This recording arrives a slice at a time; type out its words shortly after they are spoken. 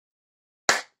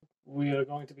We are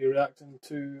going to be reacting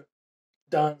to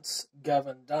Dance,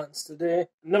 Gavin Dance today.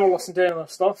 Never listened to any of their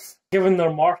stuff. Given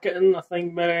their marketing, I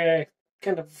think maybe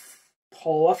kind of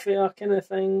polyphia kind of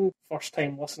thing. First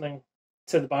time listening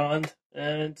to the band.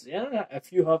 And yeah,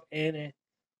 if you have any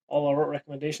other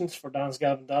recommendations for Dance,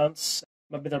 Gavin Dance,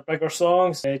 maybe their bigger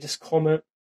songs, just comment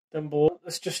down below.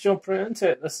 Let's just jump right into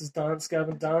it. This is Dance,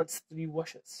 Gavin Dance, 3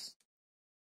 Wishes.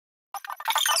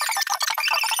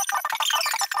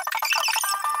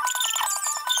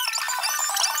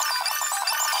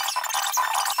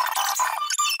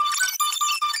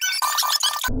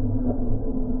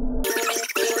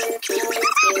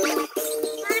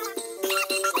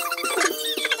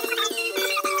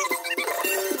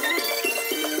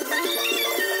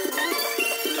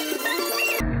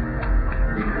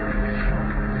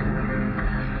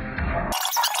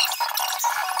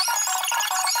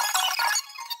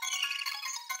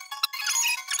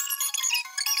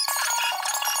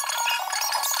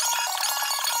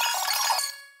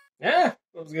 Yeah,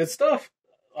 that was good stuff.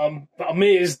 I'm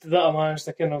amazed that I managed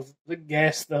to kind of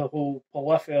guess the whole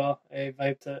polyphia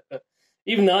vibe to it. But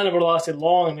even that never lasted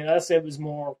long. I mean, I'd say it was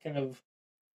more kind of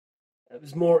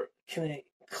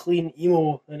clean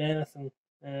emo than anything,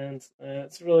 and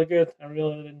it's really good. I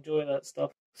really enjoy that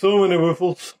stuff. So many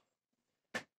woofles,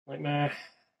 like my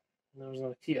there's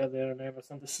an Akita there and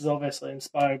everything. This is obviously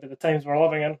inspired by the times we're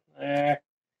living in.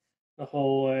 The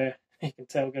whole you can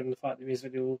tell, given the fact the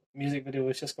music video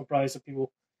is just comprised of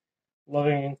people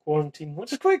living in quarantine,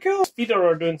 which is quite cool. Feeder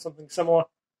are doing something similar,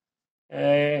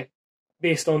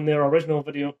 based on their original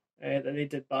video that they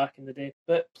did back in the day.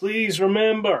 But please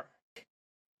remember,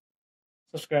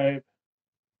 subscribe,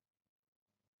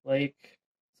 like,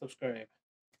 subscribe.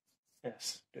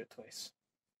 Yes, do it twice,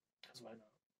 because why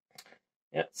not?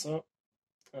 Yeah, so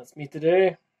that's me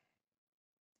today.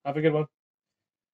 Have a good one.